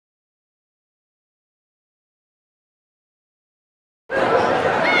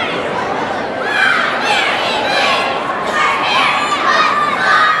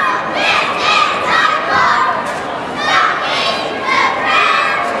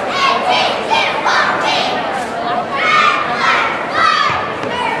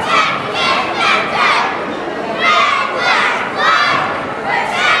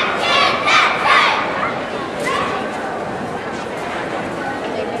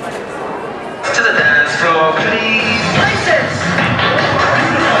So please, places!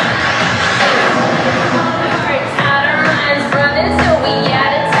 Out our minds running, so we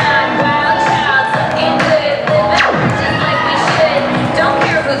out of time. Wild child, looking good, living just like we should. Don't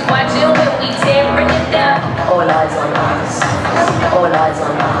care who's watching when we tearing it up. All eyes on us. All eyes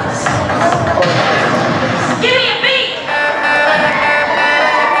on us. All eyes on us. Give me a beat!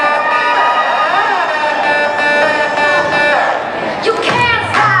 You can't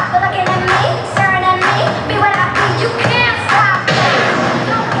stop looking at me, staring at me, be what I be. You can't stop.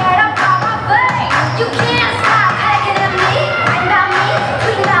 Don't get up on my way. You can't stop hacking at me, writing about me,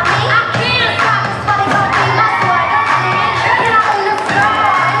 tweeting about me. I can't stop. It's funny gonna be my swagger. Get on the floor.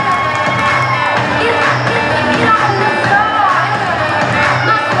 Get on the floor.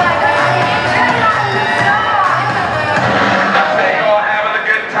 My swagger. Get on the floor. I say you're having a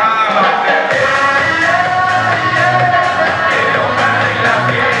good time out there.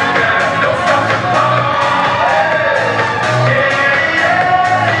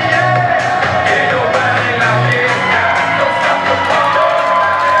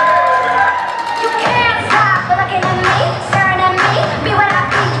 You can't stop looking at me, staring at me, be what I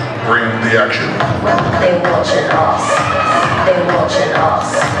be. Bring the action. They watching us. They watching us.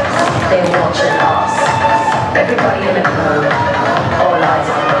 They watching us. Everybody in the club. All eyes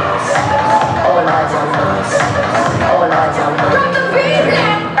on us.